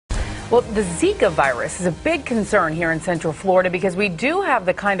Well, the Zika virus is a big concern here in Central Florida because we do have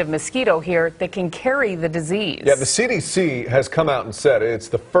the kind of mosquito here that can carry the disease. Yeah, the CDC has come out and said it's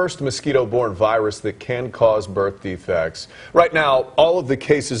the first mosquito-borne virus that can cause birth defects. Right now, all of the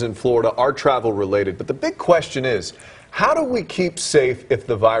cases in Florida are travel-related, but the big question is, how do we keep safe if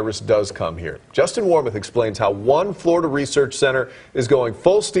the virus does come here? Justin Warmoth explains how one Florida Research Center is going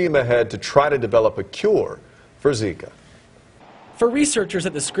full steam ahead to try to develop a cure for Zika. For researchers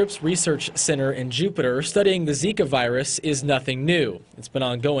at the Scripps Research Center in Jupiter, studying the Zika virus is nothing new. It's been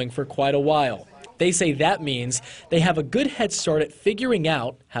ongoing for quite a while. They say that means they have a good head start at figuring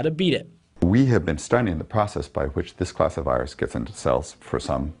out how to beat it. We have been studying the process by which this class of virus gets into cells for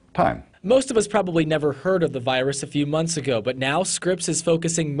some time. Most of us probably never heard of the virus a few months ago, but now Scripps is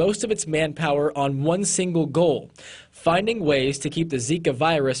focusing most of its manpower on one single goal: finding ways to keep the Zika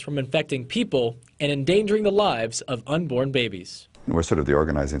virus from infecting people and endangering the lives of unborn babies. We're sort of the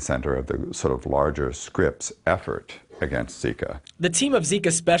organizing center of the sort of larger Scripps effort against Zika. The team of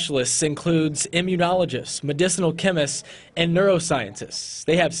Zika specialists includes immunologists, medicinal chemists, and neuroscientists.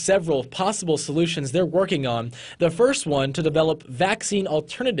 They have several possible solutions they're working on. The first one to develop vaccine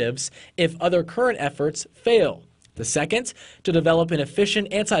alternatives if other current efforts fail. The second to develop an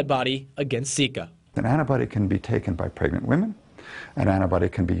efficient antibody against Zika. An antibody can be taken by pregnant women. An antibody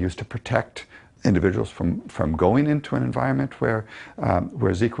can be used to protect individuals from going into an environment where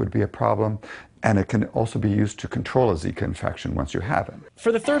Zika would be a problem. And it can also be used to control a Zika infection once you have it.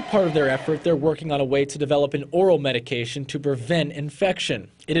 For the third part of their effort, they're working on a way to develop an oral medication to prevent infection.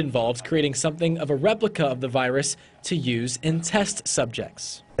 It involves creating something of a replica of the virus to use in test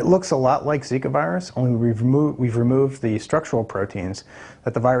subjects. It looks a lot like Zika virus, only we've removed the structural proteins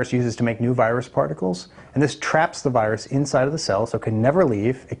that the virus uses to make new virus particles, and this traps the virus inside of the cell so it can never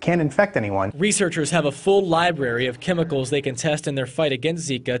leave. It can't infect anyone. Researchers have a full library of chemicals they can test in their fight against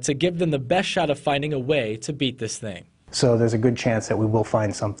Zika to give them the best shot of finding a way to beat this thing. So there's a good chance that we will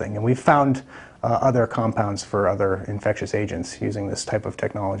find something, and we've found other compounds for other infectious agents using this type of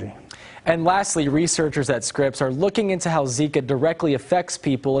technology. And lastly, researchers at Scripps are looking into how Zika directly affects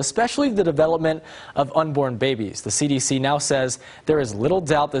people, especially the development of unborn babies. The CDC now says there is little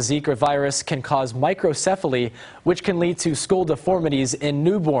doubt the Zika virus can cause microcephaly, which can lead to skull deformities in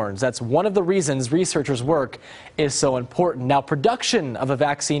newborns. That's one of the reasons researchers' work is so important. Now, production of a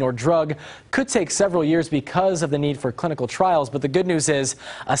vaccine or drug could take several years because of the need for clinical trials, but the good news is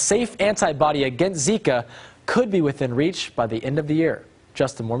a safe antibody against Zika could be within reach by the end of the year.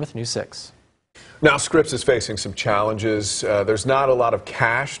 Justin Warmoth, News 6. Now, Scripps is facing some challenges. There's not a lot of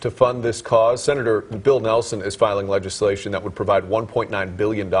cash to fund this cause. Senator Bill Nelson is filing legislation that would provide $1.9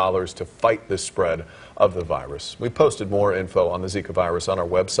 billion to fight the spread of the virus. We posted more info on the Zika virus on our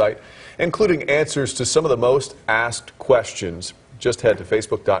website, including answers to some of the most asked questions. Just head to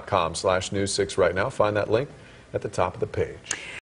facebook.com/news6 right now. Find that link at the top of the page.